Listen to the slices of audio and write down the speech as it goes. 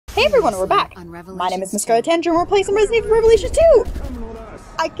Hey everyone, we're back! My name is MissScarletTanager and we're playing some Resident Evil Revelations 2!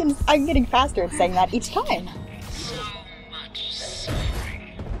 I'm getting faster at saying that each time. So much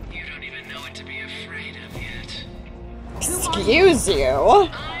suffering. You don't even know what to be afraid of yet. Excuse you!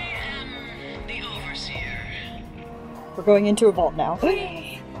 I am the Overseer. We're going into a vault now.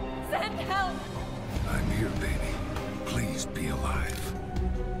 Send help! I'm here, baby. Please be alive.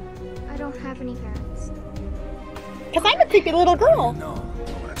 I don't have any parents. Cause I'm a creepy little girl! No,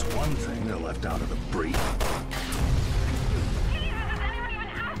 that's one thing they left out of the brief.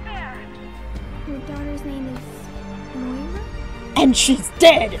 Your daughter's name is Moira? And she's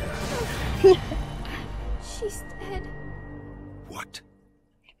dead! She's dead. What?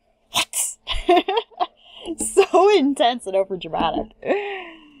 What? So intense and overdramatic.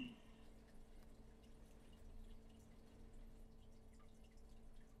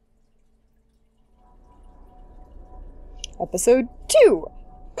 Episode 2.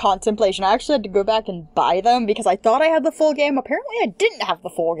 Contemplation. I actually had to go back and buy them because I thought I had the full game. Apparently I didn't have the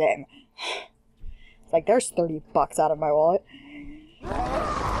full game. It's like, there's 30 bucks out of my wallet.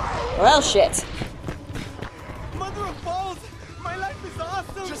 Well, shit. Mother of balls! My life is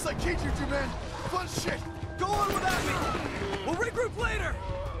awesome! Just like teachers do, man. Fun shit. Go on without me! We'll regroup later!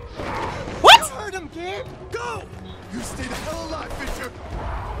 What? You heard him, kid! Go! You stay the hell alive, Fisher.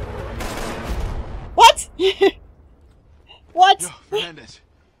 What? What? Yo, Fernandez.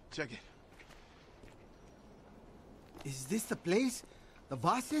 Check it. Is this the place? The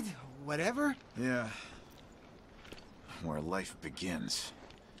Vasset? Whatever? Yeah. Where life begins.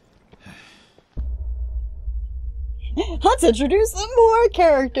 Let's introduce some more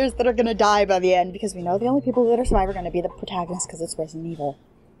characters that are gonna die by the end, because we know the only people that are survive are gonna be the protagonists, because it's Resident Evil.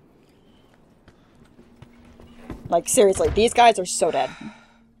 Like, seriously, these guys are so dead.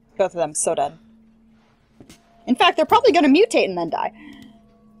 Both of them, so dead. In fact, they're probably gonna mutate and then die.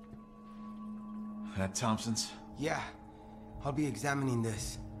 That Thompson's? Yeah. I'll be examining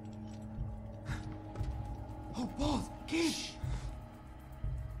this. Oh, balls! Kid!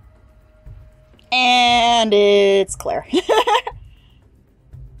 And it's Claire.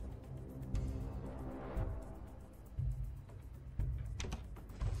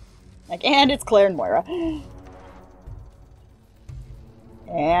 Like, and it's Claire and Moira.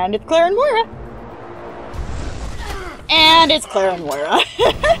 And it's Claire and Moira. And it's Claire and Moira.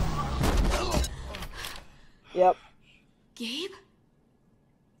 Yep. Gabe?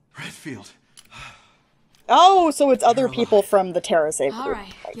 Redfield. Oh, so it's other people from the TerraSave group.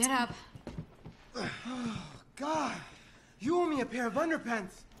 Alright, get up. God! You owe me a pair of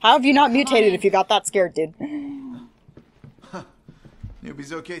underpants! How have you not mutated if you got that scared, dude?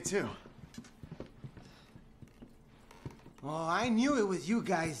 Newbie's okay, too. Oh, I knew it was you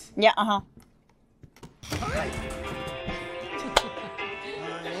guys. Yeah, uh-huh.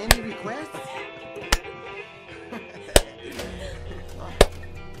 Any requests?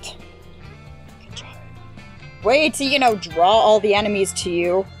 Wait till, you know, draw all the enemies to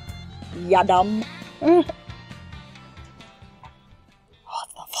you. Yadam. Oh,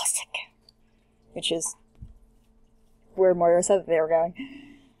 the Vasek. Which is where Moira said that they were going.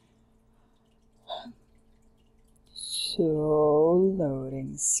 So,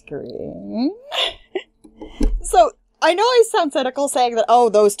 loading screen. So, I know I sound cynical saying that, oh,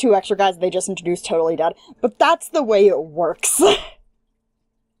 those two extra guys they just introduced totally dead, but that's the way it works.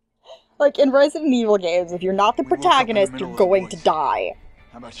 Like, in Resident Evil games, if you're not the protagonist, you're going to die.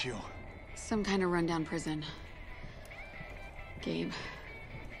 How about you? Some kind of rundown prison. Gabe.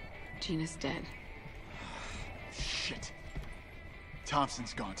 Gina's dead. Shit.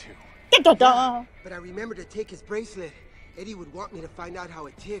 Thompson's gone, too. Da-da-da! But I remember to take his bracelet. Eddie would want me to find out how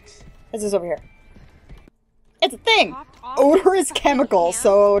it ticks. This is over here. It's a thing! Odor is chemical,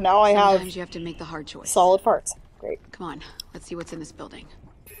 so now I have Sometimes you have to make the hard choice. solid farts. Great. Come on, let's see what's in this building.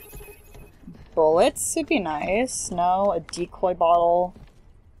 Bullets would be nice. No, a decoy bottle.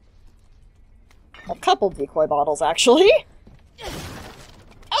 A couple decoy bottles, actually.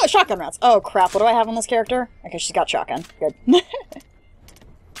 Oh, shotgun rounds. Oh, crap. What do I have on this character? Okay, she's got shotgun. Good. Because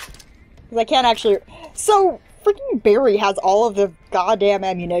I can't actually... So, freaking Barry has all of the goddamn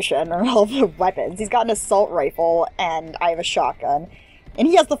ammunition, or all the weapons. He's got an assault rifle, and I have a shotgun. And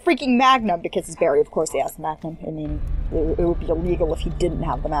he has the freaking Magnum, because he's Barry. Of course he has the Magnum. I mean, it would be illegal if he didn't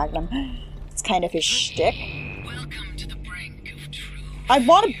have the Magnum. It's kind of his shtick. Welcome to the brink of truth. I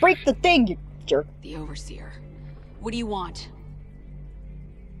want to break the thing, you jerk. The Overseer. What do you want?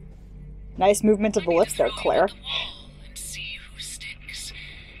 Nice movement of the lips there, Claire. The wall and see who sticks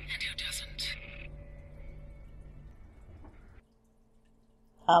and who doesn't.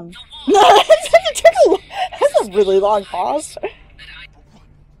 That's a really long pause.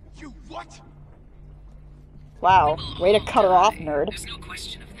 What? Wow, way to cut her off, nerd. There's no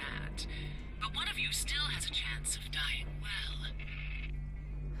question of that. But one of you still has a chance of dying well.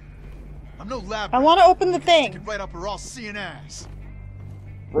 I'm no lab. I want to open the Stick thing. it right up her all seeing ass.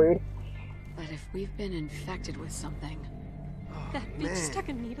 Rude. But if we've been infected with something... That bitch stuck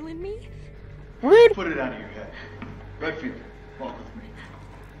a needle in me? Rude. Put it out of your head. Redfield, walk with me.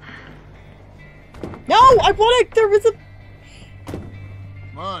 No, I want to. There was a.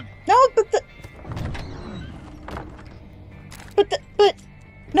 Come on. No, but.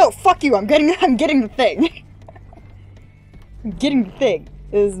 No, fuck you. I'm getting the thing. I'm getting the thing.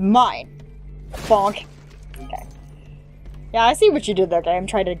 It is mine. Bonk. Okay. Yeah, I see what you did there, game.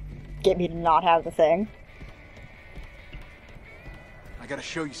 Trying to get me to not have the thing. I gotta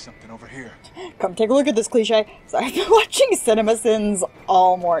show you something over here. Come take a look at this cliche. So I've been watching CinemaSins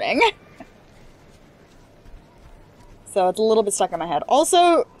all morning. So it's a little bit stuck in my head.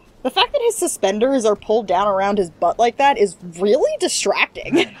 Also, the fact that his suspenders are pulled down around his butt like that is really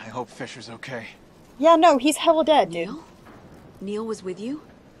distracting. Man, I hope Fisher's okay. Yeah, no, he's hella dead, dude. Neil? Neil was with you?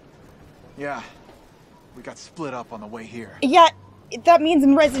 Yeah. We got split up on the way here. Yeah, that means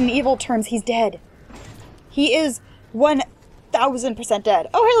in Resident Evil terms, he's dead. He is 1000% dead.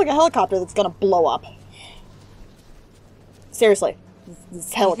 Oh, hey, look, a helicopter that's gonna blow up. Seriously, this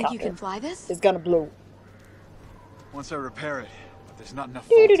Do you helicopter think you can fly this? is gonna blow. Once I repair it, but there's not enough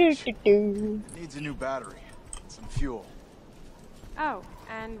Do, do, voltage. do, do, do. Needs a new battery. Some fuel. Oh,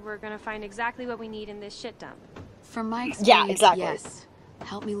 and we're gonna find exactly what we need in this shit dump. From my experience, Yeah, exactly. yes.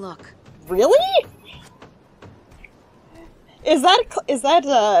 Help me look. Really? Is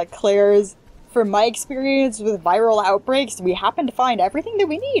that Claire's? From my experience with viral outbreaks, we happen to find everything that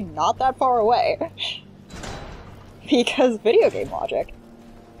we need not that far away. Because video game logic.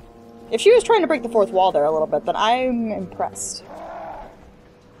 If she was trying to break the fourth wall there a little bit, then I'm impressed.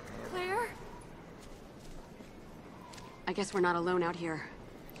 Claire? I guess we're not alone out here.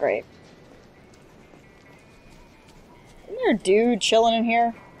 Great. Isn't there a dude chilling in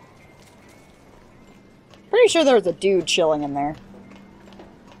here? Pretty sure there was a dude chilling in there.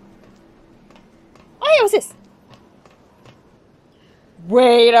 Oh yeah, what's this?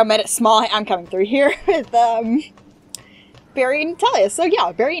 Wait a minute, small. I'm coming through here with Barry and Natalia. So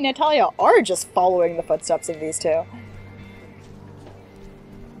yeah, Barry and Natalia are just following the footsteps of these two.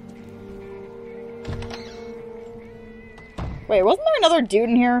 Wait, wasn't there another dude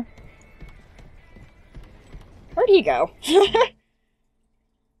in here? Where'd he go?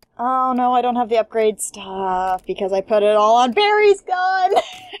 Oh no, I don't have the upgrade stuff because I put it all on Barry's gun!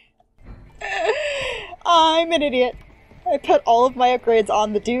 I'm an idiot. I put all of my upgrades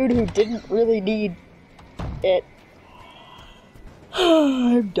on the dude who didn't really need it.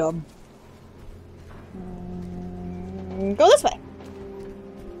 I'm dumb. Go this way.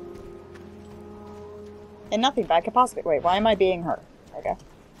 And nothing bad could possibly— wait, why am I being her? There we go.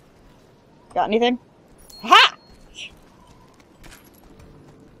 Got anything? Ha!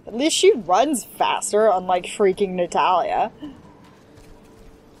 At least she runs faster, unlike freaking Natalia.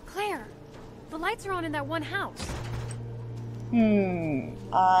 Claire, the lights are on in that one house.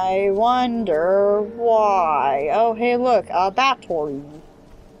 I wonder why. Oh, hey, look, a battery.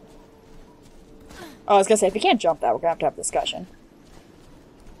 Oh, I was gonna say, if you can't jump that, we're gonna have a discussion.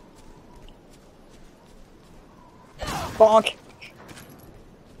 Bonk.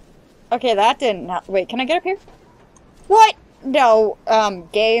 Okay, that didn't— wait, can I get up here? What? No,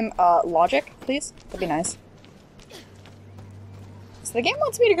 game, logic, please? That'd be nice. So the game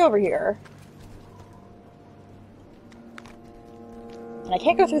wants me to go over here. And I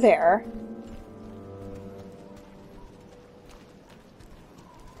can't go through there.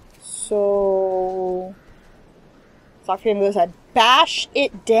 So... talk to him with his head. Bash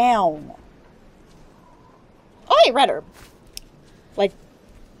it down! Oh, hey, red herb. Like,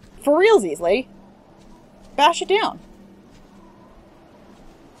 for realsies, lady. Bash it down.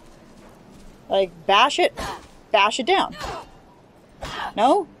 Like, bash it down.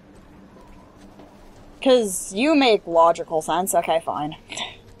 No? Because you make logical sense. Okay, fine.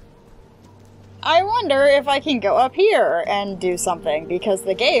 I wonder if I can go up here and do something, because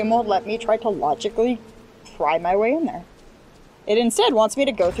the game won't let me try to logically pry my way in there. It instead wants me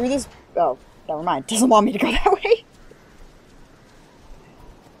to go through this— oh, never mind. It doesn't want me to go that way.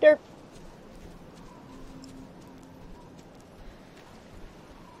 Derp.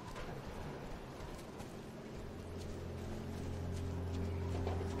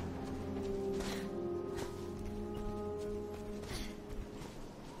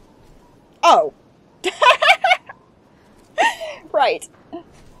 Oh. Right.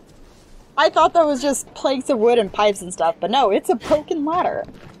 I thought that was just planks of wood and pipes and stuff, but no, it's a broken ladder.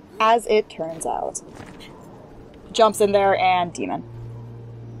 as it turns out. Jumps in there and demon.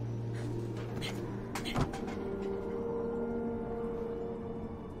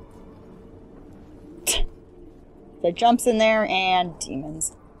 So jumps in there and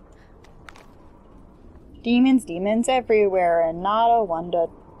demons. Demons, demons everywhere, and not a one to...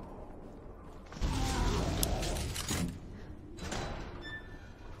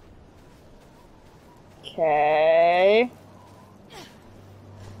 Okay.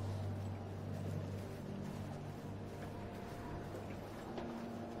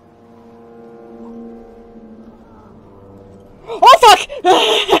 Oh fuck!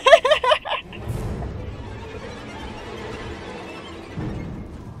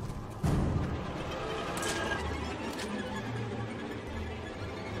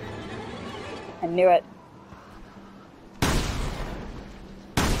 I knew it.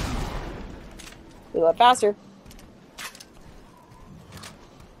 Reload faster.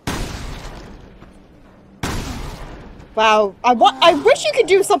 Wow, I wish you could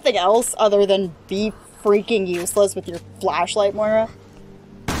do something else other than be freaking useless with your flashlight, Moira.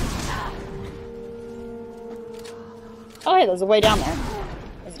 Oh hey, there's a way down there.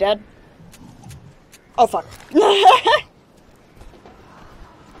 Is he dead? Oh fuck.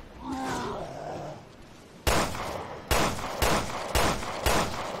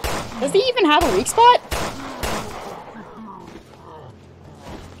 Does he even have a weak spot?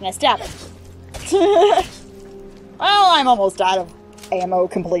 Can I stab him? Well, I'm almost out of ammo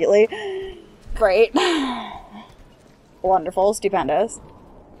completely. Great. Wonderful. Stupendous.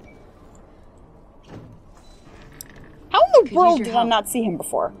 How in the world did I not see him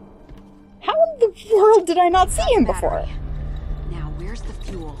before? How in the world did I not see him before? Now, where's the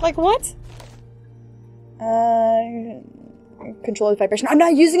fuel? Like what? Control the vibration. I'm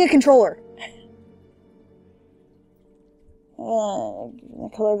not using a controller. The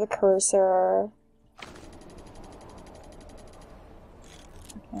color of the cursor.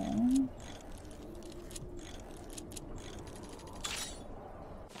 Okay.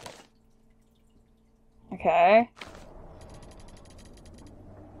 Okay.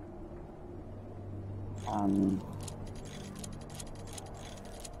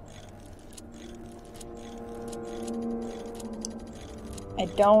 I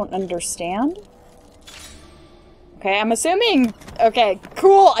don't understand. Okay, I'm assuming... Okay,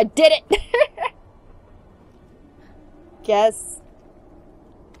 cool, I did it! Guess.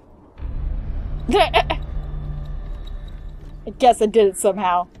 I guess I did it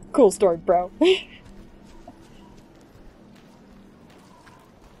somehow. Cool story, bro.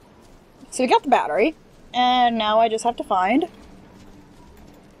 So we got the battery, and now I just have to find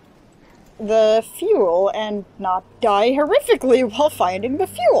the fuel and not die horrifically while finding the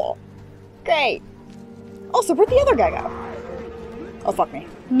fuel. Great. Also, where'd the other guy go? Oh, fuck me.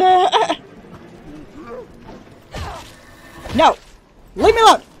 No! Leave me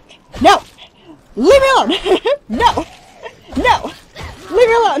alone! No! Leave me alone! No! No! Leave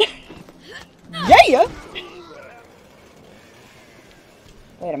me alone! Yeah!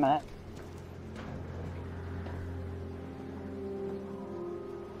 Wait a minute.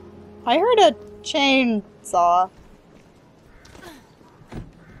 I heard a chainsaw.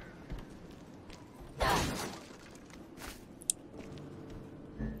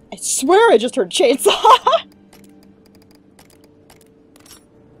 I swear I just heard chainsaw!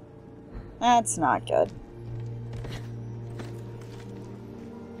 That's not good.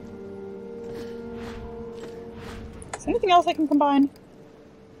 Is there anything else I can combine?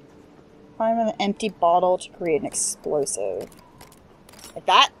 Find an empty bottle to create an explosive. Like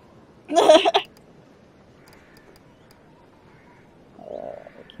that? It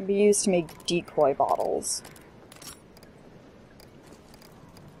can be used to make decoy bottles.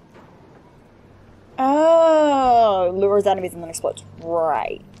 Oh, lures enemies and then explodes.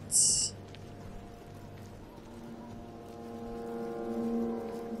 Right.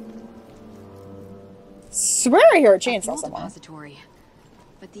 Swear I hear a chainsaw somewhere. Repository,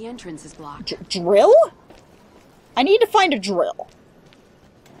 but the entrance is blocked. Drill? I need to find a drill.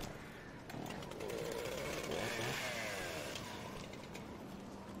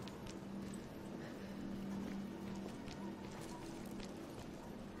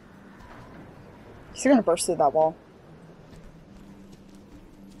 He's gonna burst through that wall.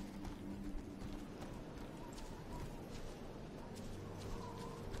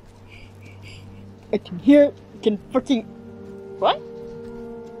 I can hear it. I can fucking... What?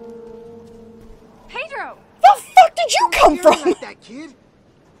 Pedro! The fuck did you come You're from? like that, kid.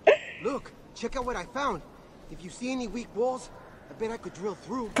 Look, check out what I found. If you see any weak walls, I bet I could drill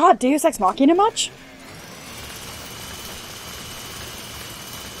through. God, Deus Ex Machina much?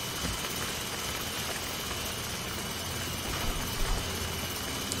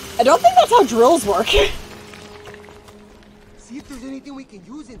 I don't think that's how drills work. See if there's anything we can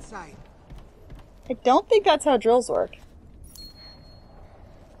use inside. I don't think that's how drills work.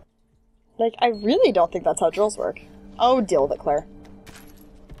 Like, I really don't think that's how drills work. Oh, deal with it, Claire.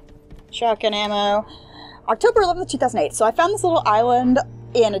 Shotgun ammo. October 11th, 2008. So I found this little island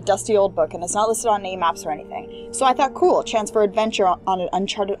in a dusty old book, and it's not listed on any maps or anything. So I thought, cool, chance for adventure on an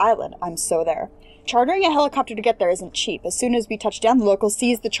uncharted island. I'm so there. Chartering a helicopter to get there isn't cheap. As soon as we touched down, the locals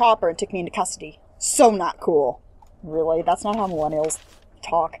seized the chopper and took me into custody. So not cool. Really? That's not how millennials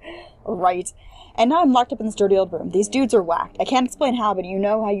talk. Right. And now I'm locked up in this dirty old room. These dudes are whacked. I can't explain how, but you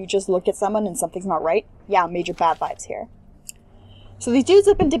know how you just look at someone and something's not right? Yeah, major bad vibes here. So these dudes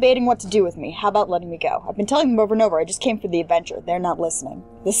have been debating what to do with me. How about letting me go? I've been telling them over and over, I just came for the adventure. They're not listening.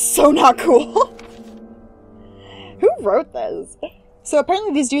 This is so not cool. Who wrote this? So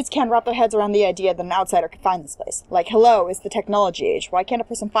apparently these dudes can't wrap their heads around the idea that an outsider could find this place. Like, hello, it's the technology age. Why can't a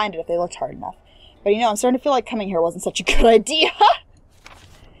person find it if they looked hard enough? But you know, I'm starting to feel like coming here wasn't such a good idea.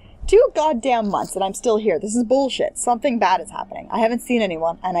 2 goddamn months and I'm still here. This is bullshit. Something bad is happening. I haven't seen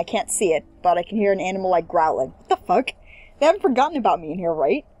anyone, and I can't see it, but I can hear an animal like growling. What the fuck? They haven't forgotten about me in here,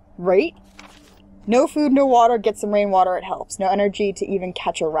 right? Right? No food, no water. Get some rainwater, it helps. No energy to even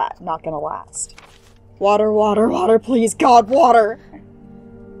catch a rat. Not gonna last. Water, water, water, please. God, water!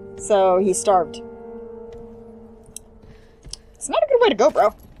 So, he's starved. It's not a good way to go, bro.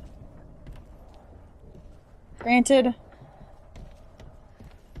 Granted.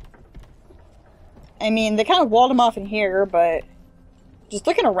 I mean, they kind of walled him off in here, but just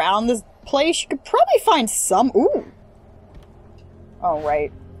looking around this place, you could probably find some... Ooh! Oh,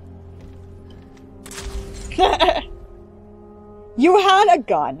 right. You had a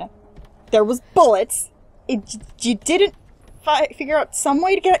gun. There was bullets. You didn't figure out some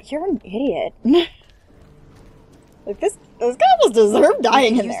way to get out. You're an idiot. Like, those guys almost deserve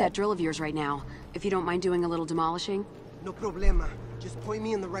dying in there. Use that drill of yours right now, if you don't mind doing a little demolishing. No problema. Just point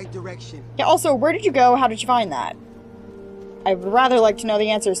me in the right direction. Yeah, also, where did you go? How did you find that? I would rather like to know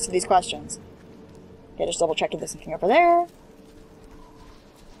the answers to these questions. Okay, just double checking there's something over there.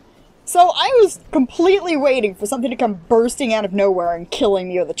 So, I was completely waiting for something to come bursting out of nowhere and killing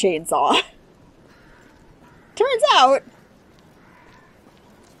me with a chainsaw. Turns out,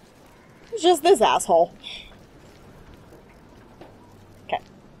 it's just this asshole. Okay.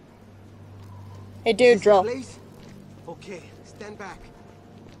 Hey dude, drill. Okay, stand back.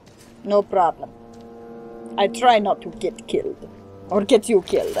 No problem. I try not to get killed. Or get you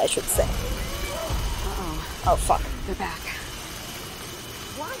killed, I should say. Uh-oh. Oh, fuck. They're back.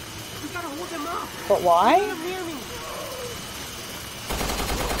 What? We gotta hold them up. But why? Get them near me.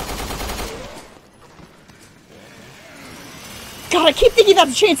 God, I keep thinking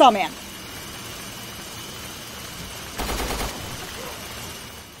that's a Chainsaw Man.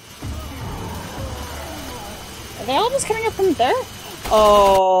 Are they all just coming up from there?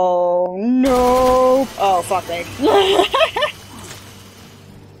 Oh, no. Oh, fuck me.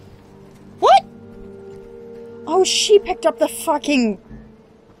 What? Oh, she picked up the fucking...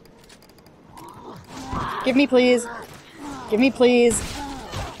 Give me, please. Give me, please.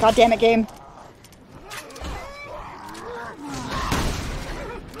 God damn it, game.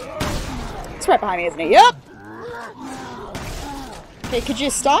 It's right behind me, isn't it? Yep! Okay, could you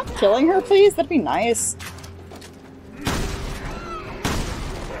stop killing her, please? That'd be nice.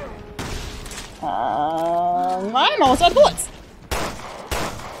 I'm almost out of bullets.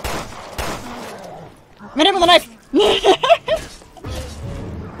 I'm hit him with a knife.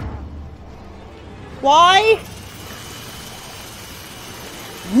 Why?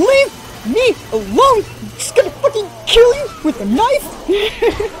 Leave me alone! I'm just gonna fucking kill you with a knife!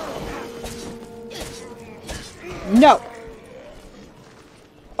 No.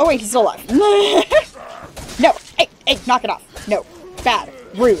 Oh wait, he's still alive. No. Hey, knock it off. No. Bad.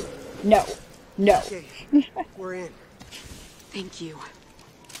 Rude. No. No. Okay, we're in. Thank you.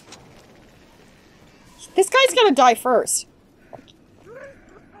 This guy's gonna die first.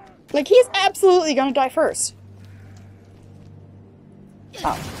 Like, he's absolutely gonna die first.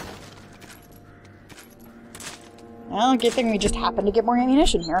 Oh. Well, good thing we just happened to get more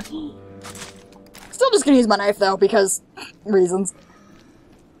ammunition here. Still just gonna use my knife, though, because... reasons.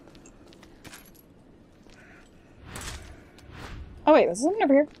 Oh wait, was there something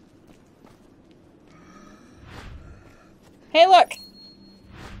over here? Hey, look!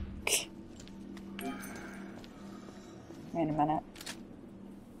 Wait a minute.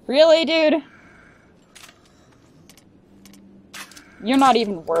 Really, dude? You're not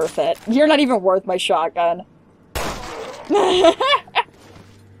even worth it. You're not even worth my shotgun.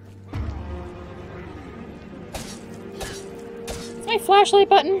 my flashlight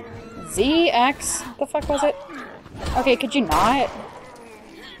button? ZX? The fuck was it? Okay, could you not?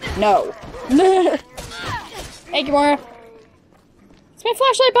 No. Thank you, Mora. It's my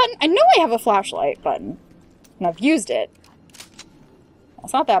flashlight button? I know I have a flashlight button. And I've used it.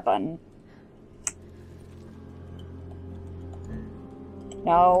 That's not that button.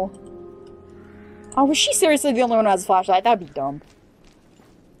 No. Oh, was she seriously the only one who has a flashlight? That'd be dumb.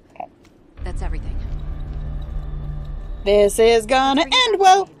 Okay. That's everything. This is gonna end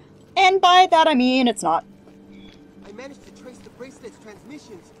well. And by that I mean it's not. I managed to trace the bracelet's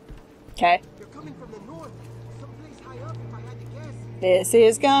transmissions. Okay. They're coming from the north. Someplace high up, if I had to guess. This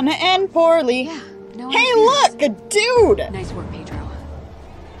is gonna end poorly. Yeah, no Hey, ideas. look! A dude! Nice work, Pedro.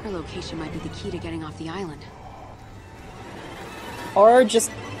 Her location might be the key to getting off the island. Or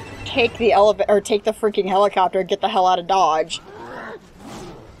just take the elevator, or take the freaking helicopter and get the hell out of Dodge.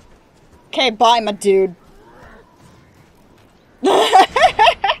 Okay, bye, my dude.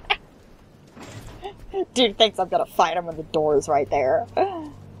 Dude thinks I'm gonna fight him when the door's right there.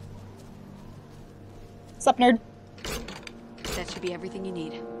 Sup, nerd? That should be everything you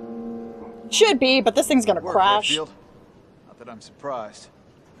need. Should be, but this thing's gonna Work, crash. Redfield. Not that I'm surprised.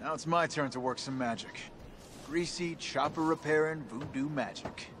 Now it's my turn to work some magic. Greasy, chopper repairing, voodoo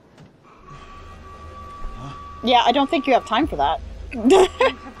magic. Yeah, I don't think you have time for that. You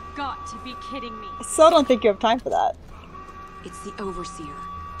have got to be kidding me. I still don't think you have time for that. It's the Overseer.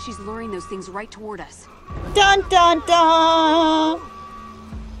 She's luring those things right toward us. Dun dun dun!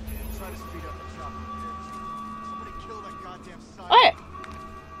 Try to speed up the chopper repairs. Somebody kill that goddamn side. Hey!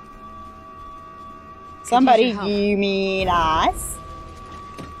 Somebody, your help. you mean us?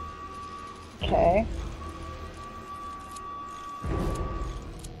 Okay.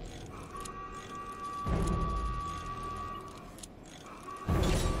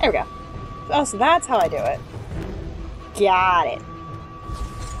 There we go. Oh, so that's how I do it. Got it.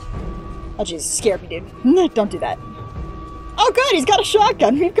 Oh, Jesus, scared me, dude. Don't do that. Oh, good, he's got a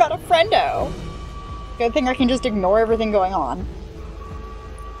shotgun. We've got a friendo. Good thing I can just ignore everything going on.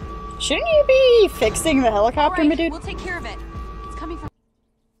 Shouldn't you be fixing the helicopter, my dude? We'll take care of it. It's coming from.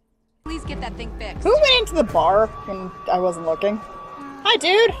 Please get that thing fixed. Who went into the bar when I wasn't looking? Hi,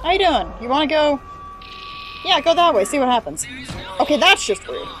 dude. How you doing? You want to go? Yeah, go that way. See what happens. Okay, that's just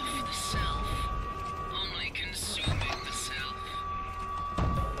rude. Off the self. Only consuming the self.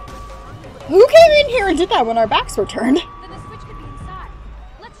 Who came in here and did that when our backs were turned? Then the switch could be inside.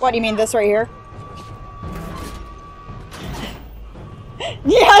 Let's What, do you mean this right here?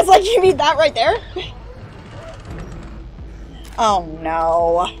 Yeah, it's like, you mean that right there? Oh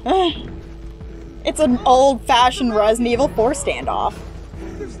no. It's an old-fashioned Resident Evil 4 standoff.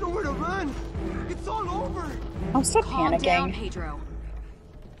 There's nowhere to run. It's all over. Oh, stop Calm down, panicking. Pedro.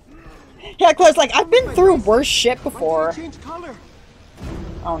 Yeah, Claire's like, I've been through worse shit Why before. did you change color?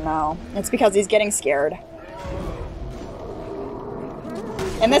 Oh no. It's because he's getting scared.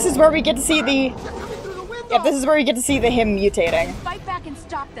 And this is where we get to see the... They're coming through the window. Yeah, this is where we get to see the him mutating. Fight back and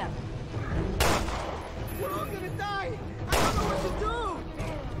stop them. We're all gonna die. I don't know what to do.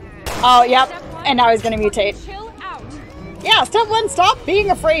 Oh, yep. Step one, And now he's gonna mutate. chill out. Yeah, step one, stop being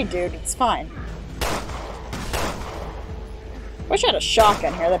afraid, dude. It's fine. Wish I had a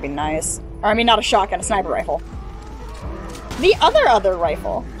shotgun here, that'd be nice. Or, I mean, not a shotgun, a sniper rifle. The other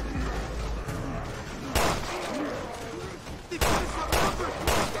rifle. They've got us outnumbered.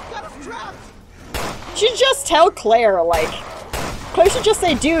 They've got us trapped. Should just tell Claire, like... Claire should just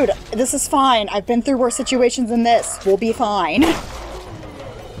say, dude, this is fine. I've been through worse situations than this. We'll be fine. They've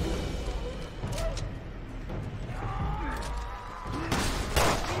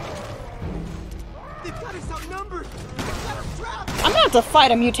got us outnumbered. They've got us trapped. I'm gonna have to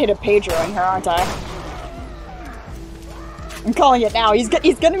fight a mutated Pedro in here, aren't I? I'm calling it now. He's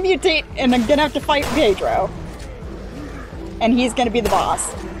gonna mutate, and I'm gonna have to fight Pedro. And he's gonna be the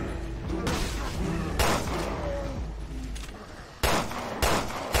boss.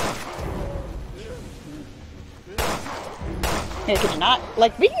 Hey, could you not?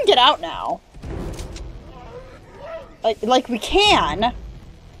 Like, we can get out now. Like we can.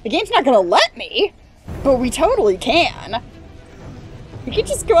 The game's not gonna let me, but we totally can. We could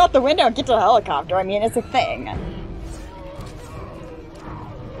just go out the window and get to the helicopter. I mean, it's a thing.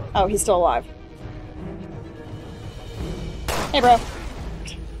 Oh, he's still alive. Hey, bro.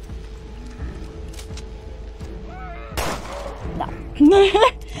 No.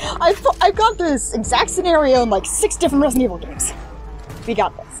 I've got this exact scenario in like 6 different Resident Evil games. We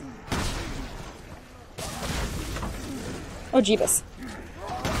got this. Oh, Jeebus.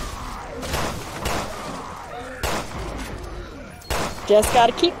 Just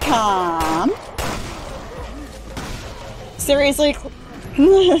gotta keep calm. Seriously?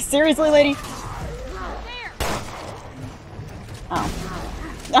 Seriously, lady? Oh.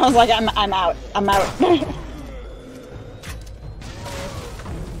 I was like, I'm out. I'm out.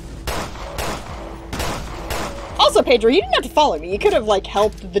 Also, Pedro, you didn't have to follow me. You could have, like,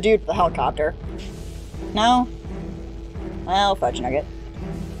 helped the dude with the helicopter. No? Well, fudge nugget.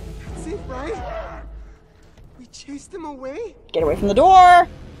 That's it, right? We chased them away? Get away from the door!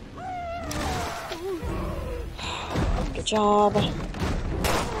 Good job.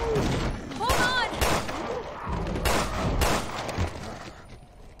 Hold on!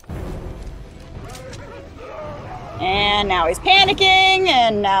 And now he's panicking,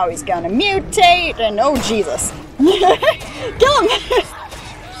 and now he's gonna mutate, and oh Jesus. Kill him!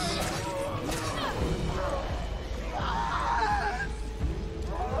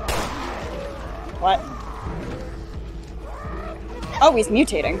 What? Oh, he's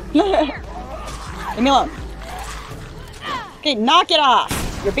mutating. Leave me alone. Okay, knock it off.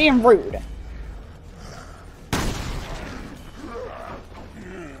 You're being rude.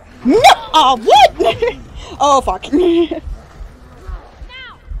 No! Oh, what? Oh, fuck.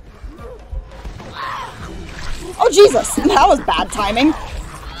 Oh, Jesus. That was bad timing.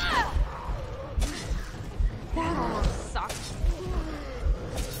 That almost sucked.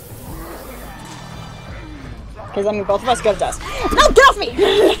 Because, I mean, both of us go to dust. No, get off me!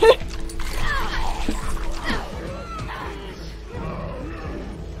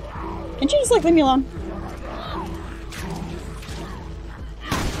 Can't you just, like, leave me alone?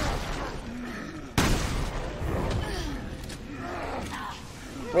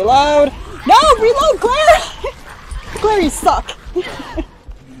 Reload! No! Reload, Claire! Claire, you suck!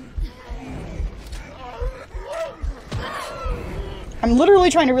 I'm literally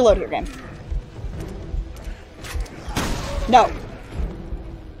trying to reload here, game. No.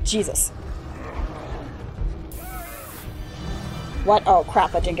 Jesus. What? Oh,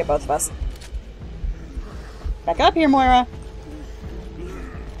 crap, that didn't get both of us. Back up here, Moira.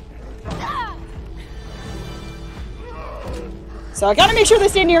 So I gotta make sure they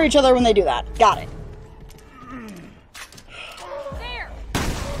stay near each other when they do that. Got it. There.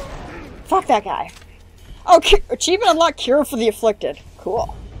 Fuck that guy. Oh, achievement unlocked, cure for the afflicted.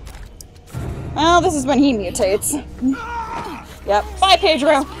 Cool. Well, this is when he mutates. Yep. Bye,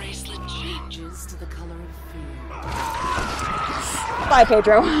 Pedro. Bracelet changes to the color of fear. Bye,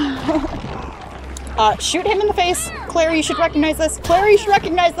 Pedro. Shoot him in the face. Claire, you should recognize this. Claire, you should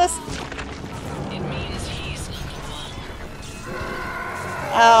recognize this. It means he's not the one.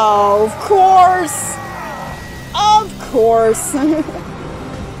 Oh, of course. Of course.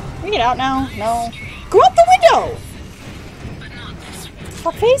 Can we get out now? No. Go out the window!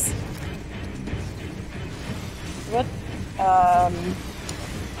 Fuckface? What?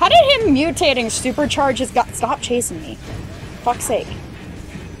 How did him mutating supercharge his gut? Stop chasing me. Fuck's sake.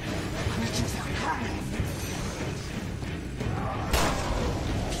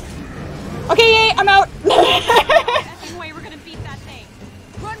 Okay, yay, I'm out! Effing way we're gonna beat that thing.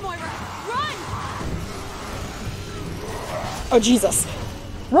 Run, Moira! Run! Oh, Jesus.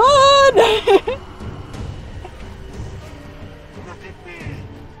 Run!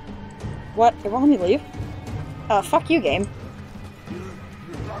 What? It won't let me leave? Fuck you, game.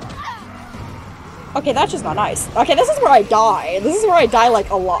 Okay, that's just not nice. Okay, this is where I die. This is where I die, like,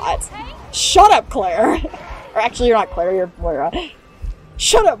 a lot. Shut up, Claire. Or actually, you're not Claire, you're Moira.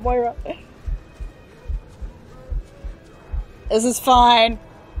 Shut up, Moira. This is fine.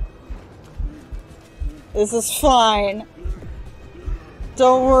 This is fine.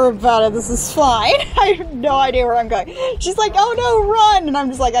 Don't worry about it, this is fine. I have no idea where I'm going. She's like, oh no, run! And I'm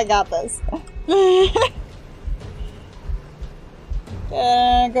just like, I got this.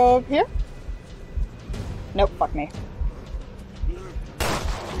 Go up here? Nope, fuck me.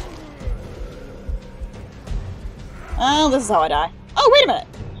 Oh, this is how I die. Oh, wait a minute!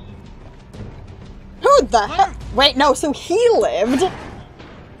 Who the heck? Wait, no, so he lived.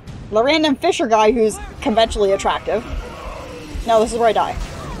 The random fisher guy who's conventionally attractive. No, this is where I die.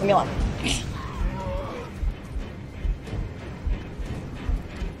 Leave me alone.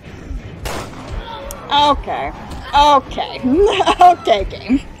 Okay. Okay. Okay,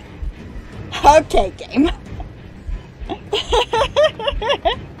 game. Okay, game.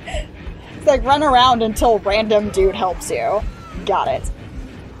 It's like run around until random dude helps you. Got it.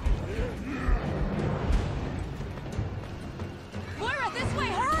 Moira, this way,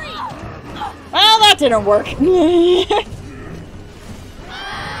 hurry! Well, that didn't work.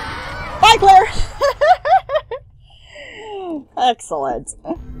 Bye, Claire! Excellent.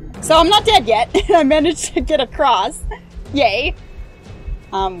 So I'm not dead yet. I managed to get across. Yay.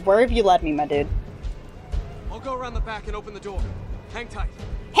 Where have you led me, my dude? I'll go around the back and open the door. Hang tight.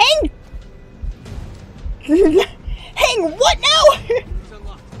 Hang! Hang what now? It's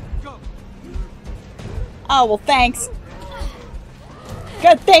unlocked. Go. Oh, well, thanks.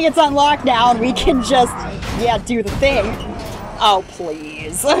 Good thing it's unlocked now and we can just, yeah, do the thing. Oh,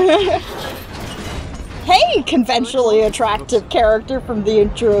 please. Hey, conventionally attractive character from the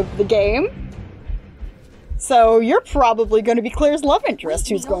intro of the game. So, you're probably going to be Claire's love interest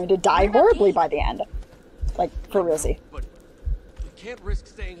who's going to die horribly by the end. Like, for realsy. But you can't risk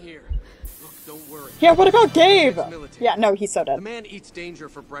staying here. Look, don't worry. Yeah, what about Gabe? Military. Yeah, no, he's so The dead. man eats danger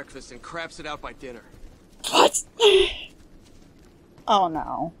for breakfast and craps it out by dinner. What? Oh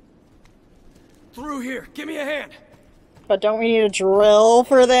no. Through here. Give me a hand. But don't we need a drill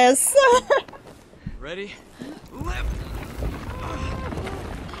for this? Ready? Left.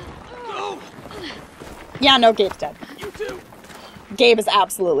 Go. Yeah, no, Gabe's dead. You too. Gabe is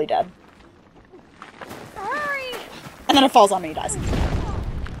absolutely dead. Hurry! And then it falls on me and dies.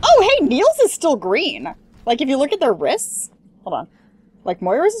 Oh, hey, Neil's is still green. Like, if you look at their wrists... Hold on. Like,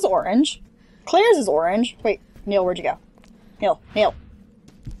 Moira's is orange. Claire's is orange. Wait, Neil, where'd you go? Neil, Neil.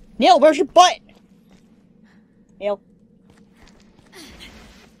 Neil, where's your butt? Neil.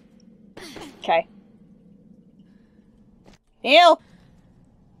 Okay. Neil!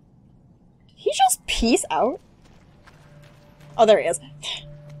 Did he just peace out? Oh, there he is.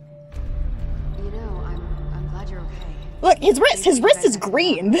 You know, I'm glad you're okay. Look, his wrist is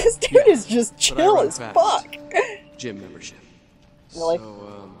green. This dude is just chill as fuck. Gym membership. Really?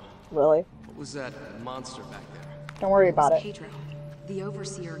 So, Really? what was that monster back there? Don't worry about it. Pedro. The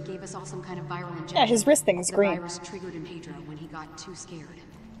Overseer gave us all some kind of viral injection. Yeah, his wrist thing is the green. virus triggered in Pedro when he got too scared.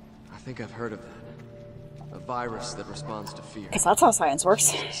 I think I've heard of that. A virus that responds to fear. Because that's how science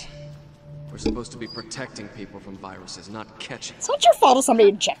works. We're supposed to be protecting people from viruses, not catching. It's not your fault if somebody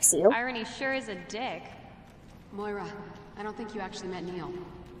injects you. Irony sure is a dick. Moira, I don't think you actually met Neil.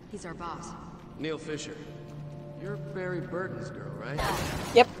 He's our boss. Neil Fisher. You're Barry Burton's girl, right?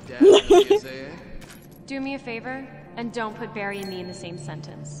 Yep. Dad in the SAA? Do me a favor, and don't put Barry and me in the same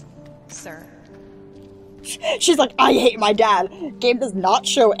sentence, sir. She's like, I hate my dad. Game does not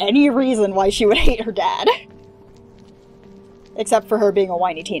show any reason why she would hate her dad. Except for her being a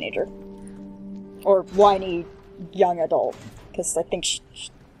whiny teenager. Or whiny young adult. Because I think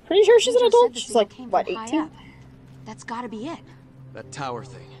pretty sure she's an Pedro adult. said the She's signal like, came what, from high 18? up. That's gotta be it. That tower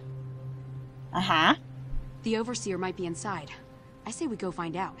thing. Uh-huh. The Overseer might be inside. I say we go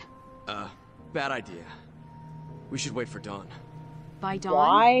find out. Bad idea. We should wait for dawn. By dawn,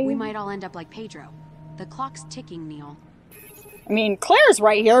 Why? we might all end up like Pedro. The clock's ticking, Neil. I mean, Claire's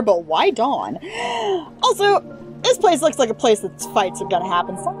right here, but why Dawn? Also, this place looks like a place that fights are gonna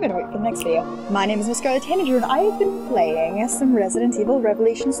happen, so I'm gonna wait for the next video. My name is MissScarletTanager, and I have been playing some Resident Evil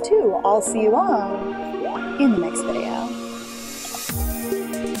Revelations 2. I'll see you all in the next video.